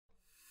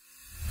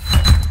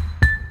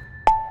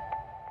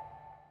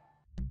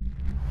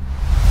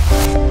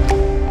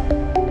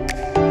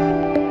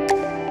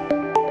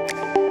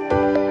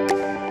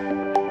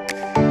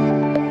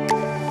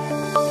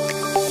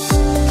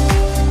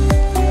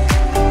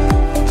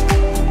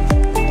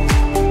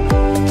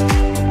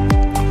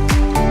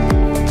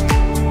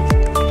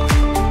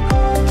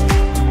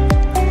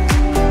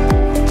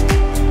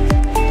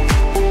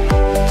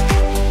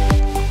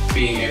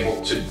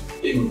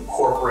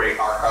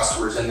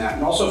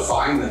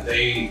find that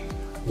they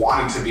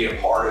wanting to be a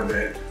part of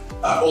it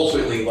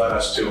ultimately led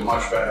us to a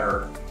much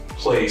better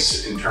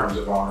place in terms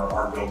of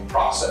our build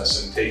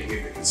process and taking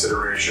into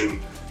consideration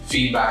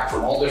feedback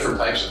from all different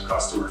types of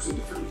customers in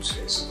different use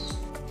cases.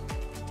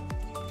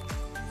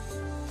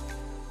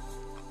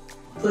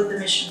 Put the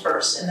mission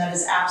first, and that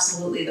is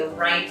absolutely the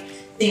right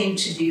thing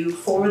to do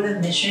for the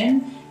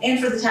mission and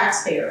for the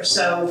taxpayer.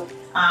 So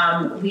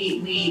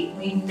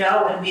we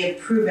know and we have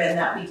proven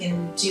that we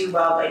can do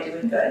well by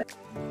doing good.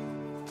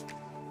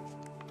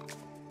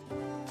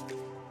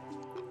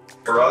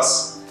 For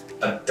us,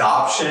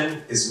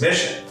 adoption is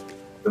mission.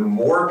 The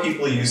more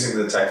people using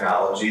the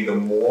technology, the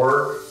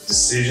more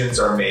decisions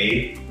are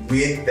made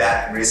with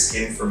that risk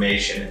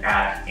information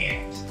at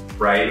hand,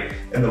 right?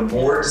 And the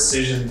more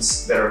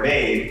decisions that are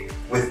made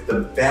with the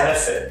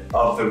benefit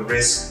of the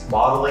risk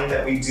modeling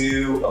that we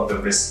do, of the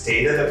risk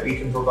data that we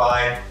can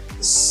provide,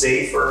 the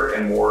safer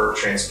and more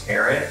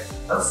transparent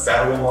our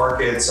federal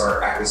markets,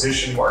 our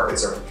acquisition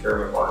markets, our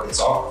procurement markets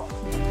are.